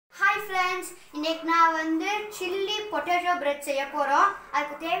Hi friends, இன்னைக்கு நான் வந்து chilli potato bread செய்ய போறோம்.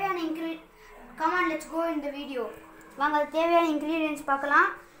 அதுக்கு தேவையான come on, let's go in the video. வாங்க அதுக்கு தேவையான ingredients பார்க்கலாம்.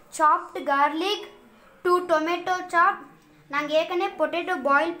 Chopped garlic, 2 tomato chop. நாங்க ஏற்கனவே potato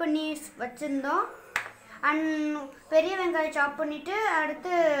boil பண்ணி வச்சிருந்தோம். and பெரிய வெங்காயம் chop பண்ணிட்டு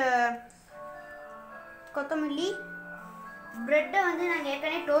அடுத்து கொத்தமல்லி bread வந்து நாங்க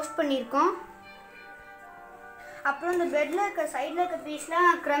ஏற்கனவே toast பண்ணிருக்கோம். அப்புறம் இந்த பிரெட்ல இருக்க சைடுல இருக்க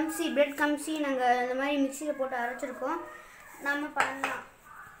பீஸ்லாம் crumbs bread crumbs நாங்க இந்த மாதிரி மிக்ஸில போட்டு அரைச்சிருக்கோம். நாம பண்ணலாம்.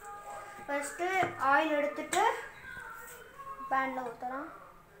 ஃபர்ஸ்ட் ஆயில் எடுத்துட்டு panல ஊத்தறோம்.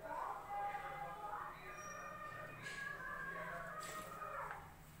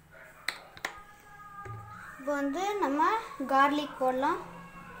 இப்போ வந்து நம்ம garlic போடலாம்.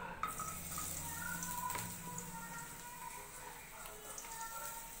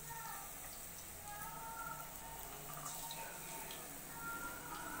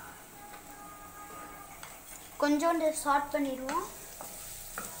 கொஞ்சோண்டு சாட் பண்ணிடுவோம்.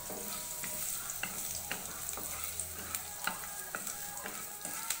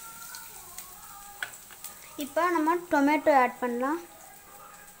 இப்போ நம்ம டொமேட்டோ ஆட் பண்ணலாம்.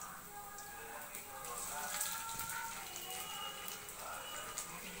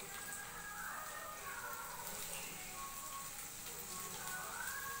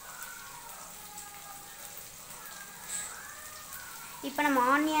 இப்போ நம்ம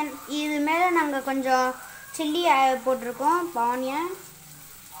ஆனியன் இது மேலே நாங்கள் கொஞ்சம் சில்லி போட்டிருக்கோம். ஆனியன்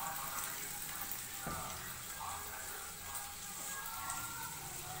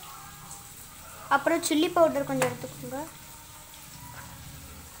அப்புறம் சில்லி பவுடர் கொஞ்சம் எடுத்துக்கோங்க.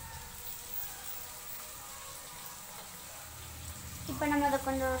 இப்போ நம்ம அதை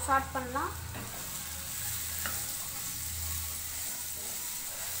கொஞ்சம் சாட் பண்ணலாம்.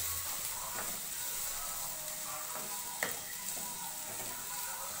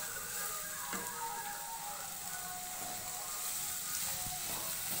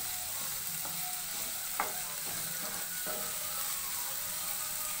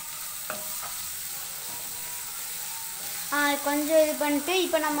 கொஞ்சம் இது பண்ணிட்டு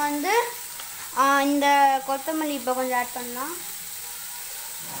இப்போ நம்ம வந்து இந்த கொத்தமல்லி இப்போ கொஞ்சம் ஆட் பண்ணலாம்.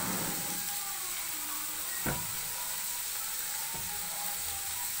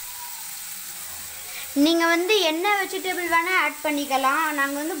 நீங்கள் வந்து என்ன வெஜிடபிள் வேணால் ஆட் பண்ணிக்கலாம்.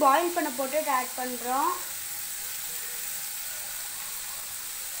 நாங்கள் வந்து பாயில் பண்ண போட்டு ஆட் பண்ணுறோம்.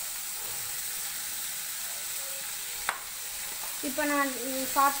 இப்போ நான்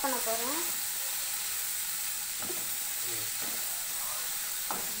ஸ்டார்ட் பண்ண போகிறேன்.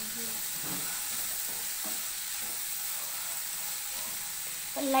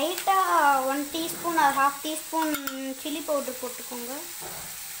 லைட்டாக 1 teaspoon or 1/2 teaspoon chilli powder போட்டுக்கோங்க.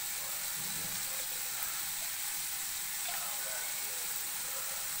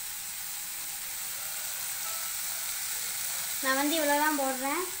 நான் வந்து இவ்வளோ தான்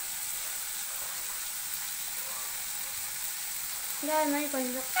போடுறேன். இந்த மாதிரி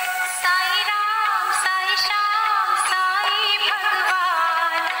கொஞ்சம்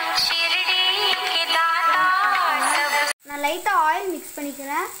நான் லைட்டாக ஆயில் மிக்ஸ்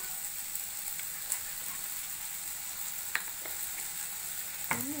பண்ணிக்கிறேன்.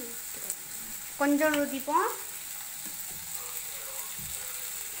 கொஞ்சம் ஊற்றிப்போம்.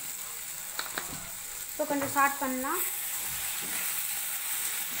 இப்போ கொஞ்சம் ஸ்டார்ட் பண்ணலாம்.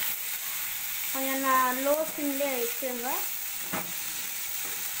 கொஞ்சம் நான் லோ ஸ்பீட்லேயே வச்சுருங்க.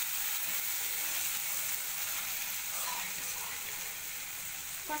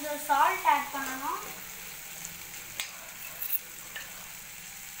 கொஞ்சம் சால்ட் ஆட் பண்ணணும்.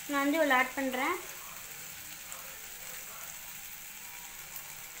 நான் வந்து இவ்வளோ ஆட் பண்ணுறேன்.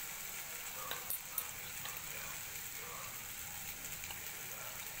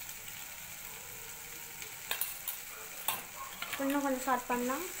 இன்னும் கொஞ்சம் ஸ்டார்ட்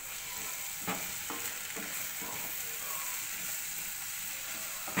பண்ணலாம்.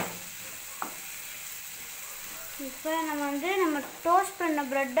 இப்போ நம்ம டோஸ்ட் பண்ண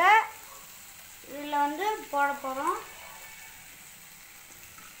ப்ரெட்டை இதில் வந்து போட போகிறோம்.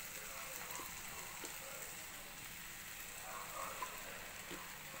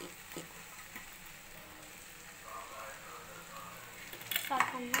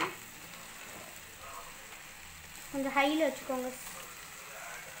 ஸ்டார்ட் பண்ணலாம். கொஞ்சம் ஹையில் வச்சுக்கோங்க.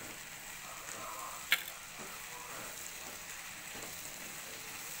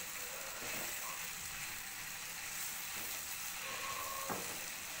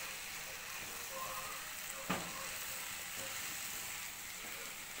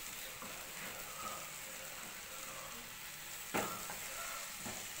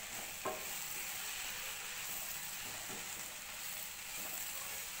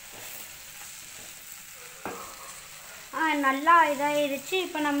 நல்லா இதாகிடுச்சு.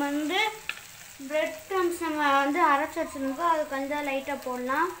 இப்போ நம்ம வந்து பிரெட் க்ரம்ஸ் நம்ம வந்து அரைச்சி வச்சுருக்கோம், அது கொஞ்சம் லைட்டாக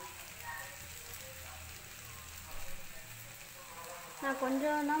போடலாம். நான்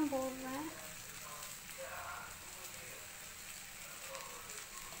கொஞ்சம் தான் போடுறேன்.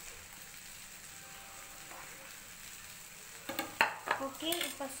 ஓகே,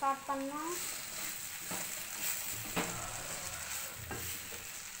 இப்போ ஸ்டார்ட் பண்ணலாம்.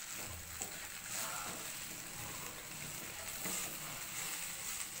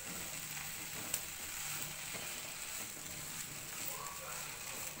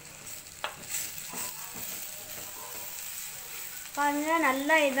 பாருங்க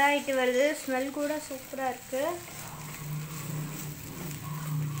நல்லா இதாகிட்டு வருது, ஸ்மெல் கூட சூப்பராக இருக்குது.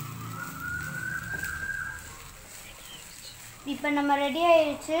 இப்போ நம்ம ரெடி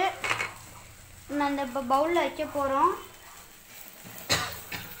ஆயிடுச்சு. நான் இப்போ பவுலில் வைக்க போகிறோம்.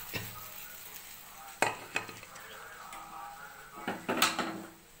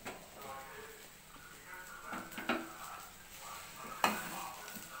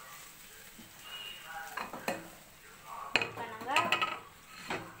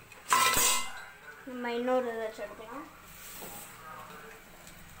 நம்ம இன்னொரு ஏதாச்சும் எடுக்கலாம்.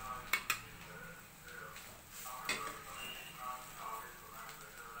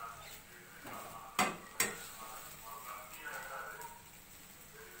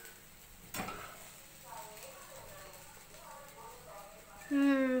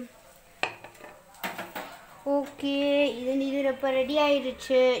 ஓகே, இது இப்போ ரெடி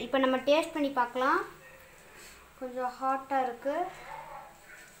ஆயிடுச்சு. இப்போ நம்ம டேஸ்ட் பண்ணி பார்க்கலாம். கொஞ்சம் ஹாட்டாக இருக்குது.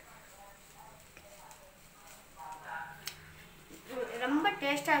 ரொம்ப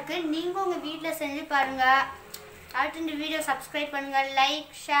டேஸ்ட்டாக இருக்குது. நீங்கள் உங்கள் வீட்டில் செஞ்சு பாருங்கள். அடுத்து இந்த வீடியோ சப்ஸ்கிரைப் பண்ணுங்கள்,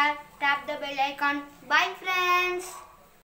 லைக், ஷேர், டேப் த பெல் ஐகான். Bye friends.